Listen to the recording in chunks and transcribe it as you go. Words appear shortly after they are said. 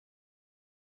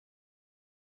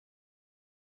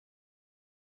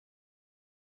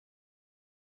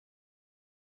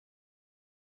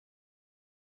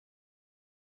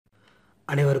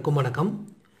அனைவருக்கும் வணக்கம்.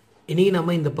 இனி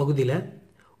நம்ம இந்த பகுதியில்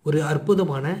ஒரு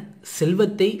அற்புதமான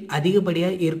செல்வத்தை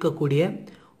அதிகப்படியாக ஈர்க்கக்கூடிய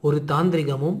ஒரு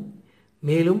தாந்திரிகமும்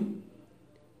மேலும்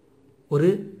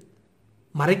ஒரு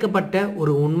மறைக்கப்பட்ட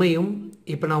ஒரு உண்மையும்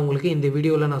இப்போ நான் உங்களுக்கு இந்த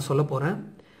வீடியோவில் நான் சொல்ல போகிறேன்.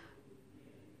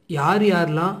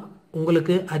 யாரெல்லாம்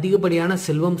உங்களுக்கு அதிகப்படியான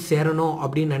செல்வம் சேரணும்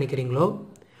அப்படின்னு நினைக்கிறீங்களோ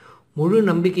முழு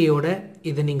நம்பிக்கையோட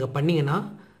இதை நீங்கள் பண்ணிங்கன்னா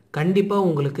கண்டிப்பாக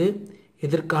உங்களுக்கு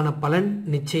இதற்கான பலன்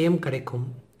நிச்சயம் கிடைக்கும்.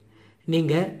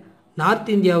 நீங்கள் நார்த்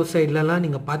இந்தியா சைட்லலாம்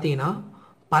நீங்கள் பார்த்தீங்கன்னா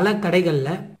பல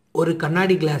கடைகளில் ஒரு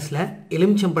கண்ணாடி கிளாஸில்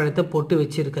எலுமிச்சம்பழத்தை போட்டு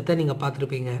வச்சுருக்கத்தை நீங்கள்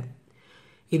பார்த்துருப்பீங்க.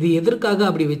 இது எதற்காக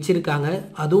அப்படி வச்சுருக்காங்க,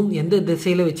 அதுவும் எந்த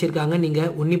திசையில் வச்சுருக்காங்க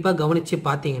நீங்கள் உன்னிப்பாக கவனித்து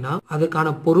பார்த்தீங்கன்னா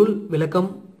அதற்கான பொருள் விளக்கம்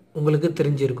உங்களுக்கு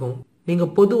தெரிஞ்சிருக்கும்.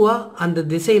 நீங்கள் பொதுவாக அந்த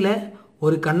திசையில்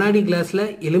ஒரு கண்ணாடி கிளாஸில்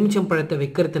எலுமிச்சம்பழத்தை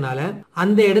வைக்கிறதுனால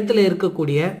அந்த இடத்துல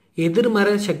இருக்கக்கூடிய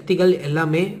எதிர்மறை சக்திகள்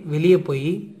எல்லாமே வெளியே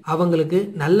போய் அவங்களுக்கு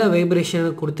நல்ல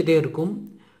வைப்ரேஷனை கொடுத்துட்டே இருக்கும்.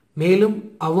 மேலும்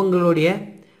அவங்களுடைய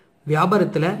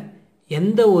வியாபாரத்தில்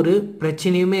எந்த ஒரு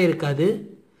பிரச்சனையுமே இருக்காது,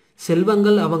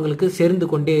 செல்வங்கள் அவங்களுக்கு சேர்ந்து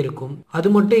கொண்டே இருக்கும். அது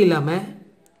மட்டும் இல்லாமல்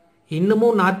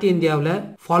இன்னமும் நார்த் இந்தியாவில்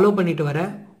ஃபாலோ பண்ணிட்டு வர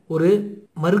ஒரு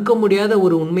மறுக்க முடியாத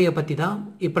ஒரு உண்மையை பற்றி தான்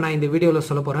இப்போ நான் இந்த வீடியோவில்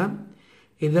சொல்ல போகிறேன்.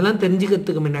 இதெல்லாம்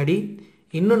தெரிஞ்சுக்கிறதுக்கு முன்னாடி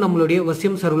இன்னும் நம்மளுடைய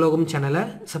வசியம் சர்வலோகம் சேனலை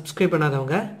சப்ஸ்கிரைப்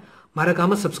பண்ணாதவங்க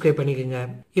மறக்காமல் சப்ஸ்கிரைப் பண்ணிக்கோங்க.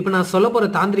 இப்போ நான் சொல்ல போகிற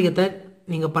தாந்திரிகத்தை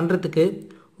நீங்கள் பண்ணுறதுக்கு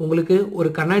உங்களுக்கு ஒரு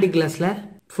கண்ணாடி கிளாஸில்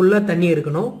ஃபுல்லாக தண்ணி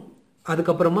இருக்கணும்.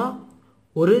 அதுக்கப்புறமா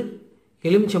ஒரு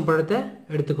எலுமிச்சம்பழத்தை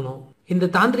எடுத்துக்கணும்.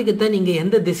 இந்த தாந்திரிகத்தை நீங்கள்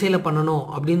எந்த திசையில் பண்ணணும்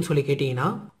அப்படின்னு சொல்லி கேட்டிங்கன்னா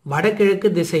வடகிழக்கு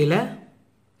திசையில்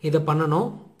இதை பண்ணணும்.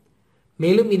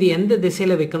 மேலும் இது எந்த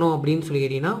திசையில் வைக்கணும் அப்படின்னு சொல்லி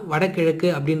கேட்டிங்கன்னா வடகிழக்கு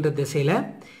அப்படின்ற திசையில்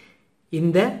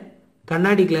இந்த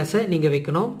கண்ணாடி கிளாஸை நீங்கள்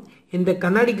வைக்கணும். இந்த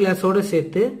கண்ணாடி கிளாஸோடு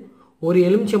சேர்த்து ஒரு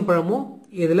எலுமிச்சம்பழமும்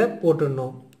இதில்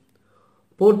போட்டுடணும்.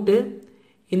 போட்டு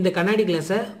இந்த கண்ணாடி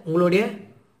கிளாஸை உங்களுடைய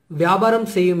வியாபாரம்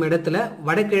செய்யும் இடத்துல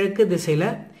வடகிழக்கு திசையில்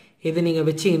இதை நீங்கள்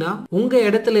வச்சிங்கன்னா உங்கள்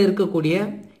இடத்துல இருக்கக்கூடிய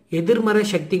எதிர்மறை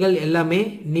சக்திகள் எல்லாமே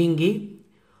நீங்கி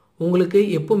உங்களுக்கு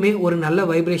எப்பவுமே ஒரு நல்ல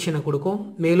வைப்ரேஷனை கொடுக்கும்.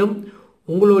 மேலும்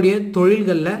உங்களுடைய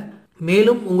தொழில்களில்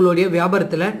மேலும் உங்களுடைய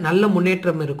வியாபாரத்தில் நல்ல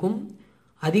முன்னேற்றம் இருக்கும்.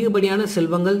 அதிகப்படியான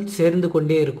செல்வங்கள் சேர்ந்து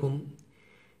கொண்டே இருக்கும்.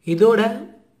 இதோட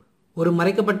ஒரு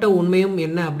மறைக்கப்பட்ட உண்மையும்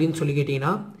என்ன அப்படின்னு சொல்லி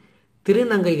கேட்டிங்கன்னா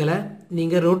திருநங்கைகளை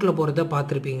நீங்கள் ரோட்டில் போகிறத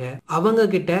பார்த்துருப்பீங்க.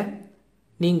 அவங்கக்கிட்ட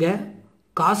நீங்கள்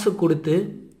காசு கொடுத்து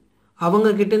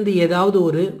அவங்கக்கிட்டேருந்து ஏதாவது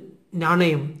ஒரு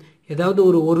நாணயம், ஏதாவது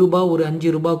ஒரு ரூபா ஒரு 5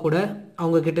 ரூபா கூட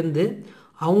அவங்கக்கிட்டேருந்து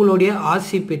அவங்களுடைய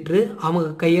ஆசி பெற்று அவங்க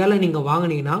கையால் நீங்கள்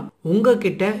வாங்கினீங்கன்னா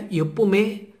உங்ககிட்ட எப்பவுமே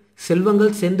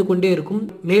செல்வங்கள் சேர்ந்து கொண்டே இருக்கும்.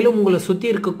 மேலும் உங்களை சுற்றி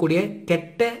இருக்கக்கூடிய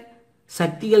கெட்ட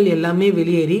சக்திகள் எல்லாமே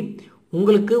வெளியேறி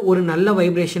உங்களுக்கு ஒரு நல்ல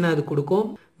வைப்ரேஷனை அது கொடுக்கும்.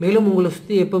 மேலும் உங்களை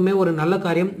சுற்றி எப்பவுமே ஒரு நல்ல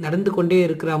காரியம் நடந்து கொண்டே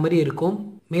இருக்கிற மாதிரி இருக்கும்.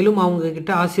 மேலும் அவங்க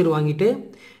கிட்ட ஆசீர் வாங்கிட்டு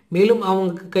மேலும்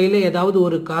அவங்க கையில் ஏதாவது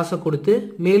ஒரு காசை கொடுத்து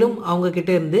மேலும் அவங்க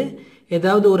கிட்ட இருந்து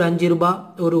ஏதாவது ஒரு 5 ரூபா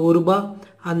ஒரு ரூபா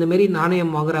அந்த மாதிரி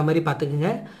நாணயம் வாங்குற மாதிரி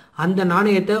பார்த்துக்குங்க. அந்த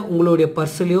நாணயத்தை உங்களுடைய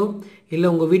பர்ஸ்லையோ இல்லை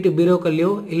உங்கள் வீட்டு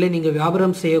பீரோக்கள்லையோ இல்லை நீங்கள்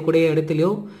வியாபாரம் செய்யக்கூடிய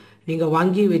இடத்துலையோ நீங்கள்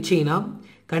வாங்கி வச்சிங்கன்னா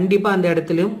கண்டிப்பாக அந்த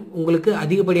இடத்துலையும் உங்களுக்கு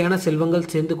அதிகப்படியான செல்வங்கள்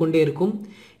சேர்ந்து கொண்டே இருக்கும்.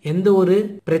 எந்த ஒரு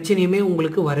பிரச்சனையுமே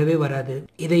உங்களுக்கு வரவே வராது.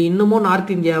 இதை இன்னமும்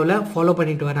நார்த் இந்தியாவில் ஃபாலோ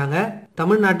பண்ணிட்டு வராங்க.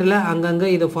 தமிழ்நாட்டில் அங்கங்கே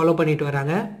இதை ஃபாலோ பண்ணிட்டு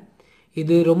வராங்க.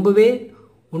 இது ரொம்பவே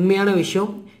உண்மையான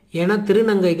விஷயம். ஏன்னா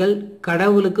திருநங்கைகள்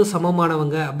கடவுளுக்கு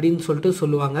சமமானவங்க அப்படின்னு சொல்லிட்டு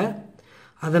சொல்லுவாங்க.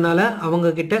 அதனால்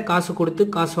அவங்கக்கிட்ட காசு கொடுத்து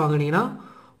காசு வாங்கினீங்கன்னா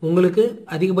உங்களுக்கு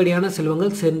அதிகப்படியான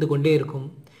செல்வங்கள் சேர்ந்து கொண்டே இருக்கும்.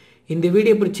 இந்த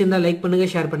வீடியோ பிடிச்சிருந்தால் லைக்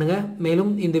பண்ணுங்கள், ஷேர் பண்ணுங்கள். மேலும்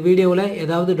இந்த வீடியோவில்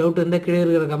ஏதாவது டவுட் இருந்தால் கீழே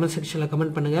இருக்கிற கமெண்ட் செக்ஷனில்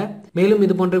கமெண்ட் பண்ணுங்கள். மேலும்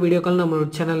இது போன்ற வீடியோக்கள் நம்மளோட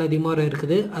சேனல் அதிகமாக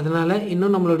இருக்குது. அதனால்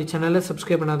இன்னும் நம்மளோட சேனலை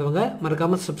சப்ஸ்கிரைப் பண்ணாதவங்க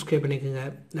மறக்காமல் சப்ஸ்கிரைப் பண்ணிக்கோங்க.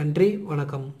 நன்றி,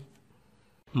 வணக்கம்.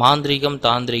 மாந்திரீகம்,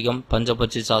 தாந்திரிகம்,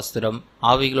 பஞ்சபட்சி சாஸ்திரம்,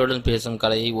 ஆவிகளுடன் பேசும்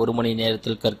கலையை 1 மணி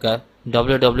நேரத்தில் கற்க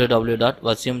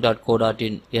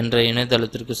www.vasiyam.co.in என்ற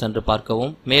இணையதளத்திற்கு சென்று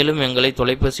பார்க்கவும். மேலும் எங்களை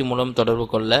தொலைபேசி மூலம் தொடர்பு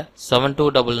கொள்ள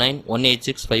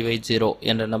 7299186580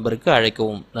 என்ற நம்பருக்கு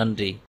அழைக்கவும். நன்றி.